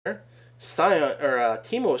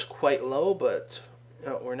Teemo is quite low, but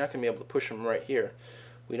we're not going to be able to push him right here.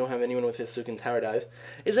 We don't have anyone with this who can tower dive.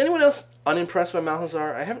 Is anyone else unimpressed by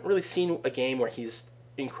Malhazar? I haven't really seen a game where he's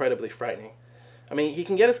incredibly frightening. I mean, he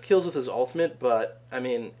can get his kills with his ultimate, but, I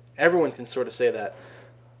mean, everyone can sort of say that.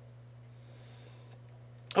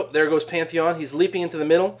 Oh, there goes Pantheon. He's leaping into the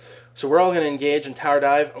middle. So we're all going to engage and tower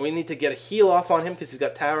dive. We need to get a heal off on him because he's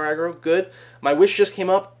got tower aggro. Good. My wish just came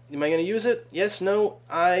up. Am I going to use it? Yes, no.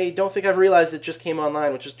 I don't think I've realized it just came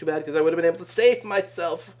online, which is too bad because I would have been able to save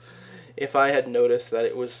myself if I had noticed that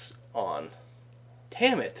it was on.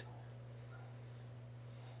 Damn it.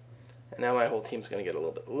 And now my whole team's going to get a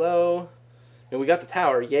little bit low. And we got the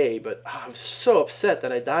tower, yay, but I'm so upset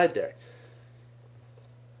that I died there.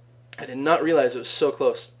 I did not realize it was so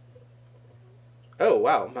close. Oh,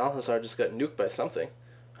 wow, Malhazar just got nuked by something.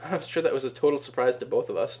 I'm sure that was a total surprise to both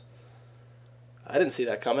of us. I didn't see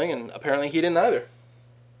that coming, and apparently he didn't either.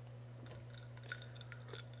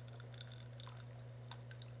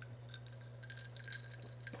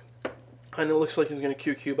 And it looks like he's going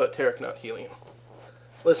to QQ about Tarek not healing him.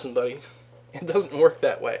 Listen, buddy, it doesn't work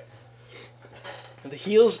that way. The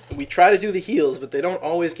heals, we try to do the heals, but they don't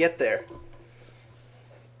always get there.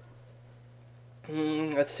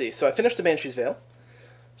 Let's see. So I finished the Banshee's Veil,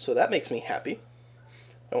 so that makes me happy.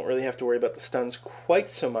 I don't really have to worry about the stuns quite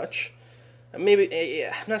so much. Maybe,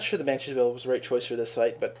 I'm not sure the Banshee's Veil was the right choice for this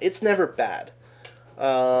fight, but it's never bad.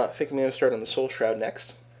 I think I'm going to start on the Soul Shroud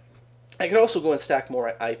next. I could also go and stack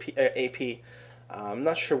more AP. I'm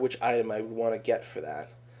not sure which item I would want to get for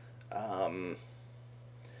that.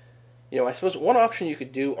 You know, I suppose one option you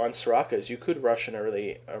could do on Soraka is you could rush an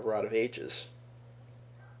early Rod of Ages.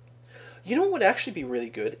 You know what would actually be really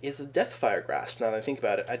good is the Deathfire Grasp, now that I think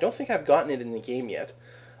about it. I don't think I've gotten it in the game yet.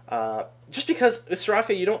 Just because with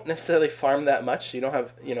Soraka you don't necessarily farm that much, so you don't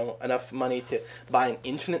have, you know, enough money to buy an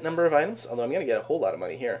infinite number of items, although I'm going to get a whole lot of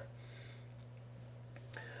money here.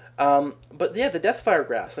 But yeah, the Deathfire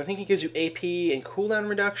Grasp, I think it gives you AP and cooldown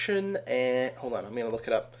reduction, and hold on, I'm going to look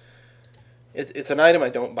it up. It's an item I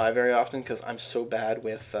don't buy very often because I'm so bad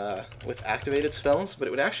with activated spells, but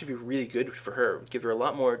it would actually be really good for her. It would give her a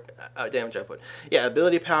lot more damage output. Yeah,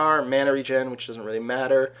 ability power, mana regen, which doesn't really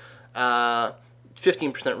matter,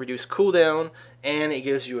 15% reduced cooldown, and it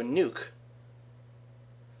gives you a nuke.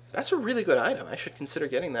 That's a really good item. I should consider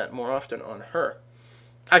getting that more often on her.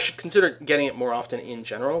 I should consider getting it more often in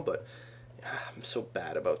general, but I'm so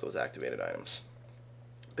bad about those activated items.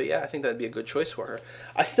 But yeah, I think that'd be a good choice for her.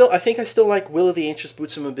 I think I still like Will of the Ancients,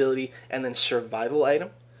 Boots of Mobility, and then Survival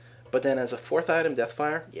item. But then as a fourth item,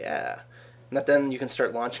 Deathfire, yeah. And then you can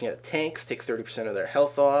start launching it at tanks, take 30% of their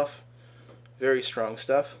health off. Very strong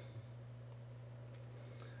stuff.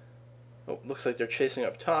 Oh, looks like they're chasing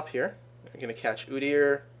up top here. They're going to catch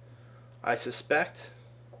Udyr, I suspect.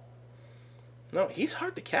 No, he's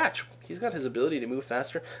hard to catch. He's got his ability to move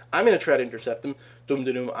faster. I'm going to try to intercept him.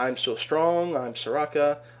 Doom, I'm so strong. I'm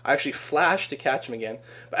Soraka. I actually flash to catch him again.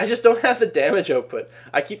 But I just don't have the damage output.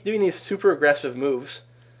 I keep doing these super aggressive moves.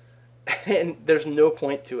 And there's no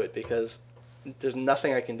point to it because there's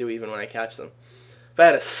nothing I can do even when I catch them. If I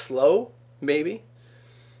had a slow, maybe.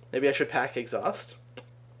 Maybe I should pack Exhaust.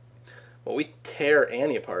 Well, we tear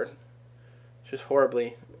Annie apart. Just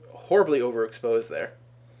horribly overexposed there.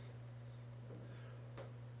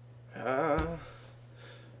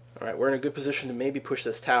 Alright, we're in a good position to maybe push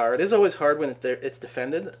this tower. It is always hard when it's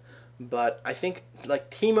defended, but I think, like,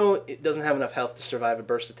 Teemo doesn't have enough health to survive a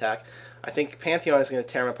burst attack. I think Pantheon is going to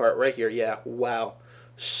tear him apart right here. Yeah, wow.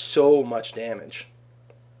 So much damage.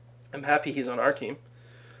 I'm happy he's on our team.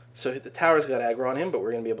 So the tower's got aggro on him, but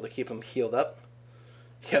we're going to be able to keep him healed up.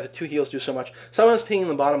 Yeah, the two heals do so much. Someone's pinging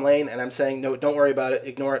the bottom lane, and I'm saying, no, don't worry about it.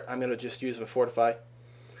 Ignore it. I'm going to just use a Fortify.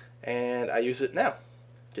 And I use it now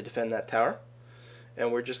to defend that tower.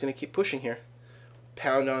 And we're just going to keep pushing here.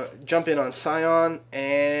 Jump in on Scion,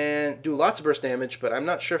 and do lots of burst damage, but I'm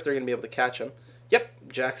not sure if they're going to be able to catch him. Yep,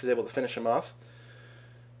 Jax is able to finish him off.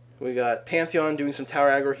 We got Pantheon doing some tower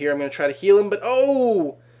aggro here. I'm going to try to heal him, but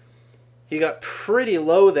oh! He got pretty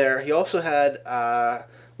low there. He also had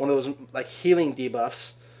one of those like healing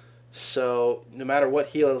debuffs. So no matter what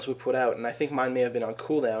heals we put out, and I think mine may have been on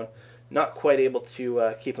cooldown, not quite able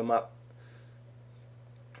to keep him up.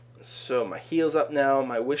 So my heal's up now,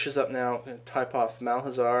 my wish is up now. I'm going to type off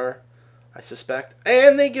Malhazar, I suspect.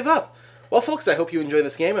 And they give up! Well, folks, I hope you enjoy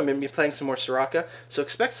this game. I'm going to be playing some more Soraka. So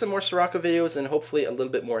expect some more Soraka videos and hopefully a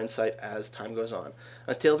little bit more insight as time goes on.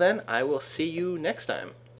 Until then, I will see you next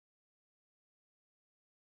time.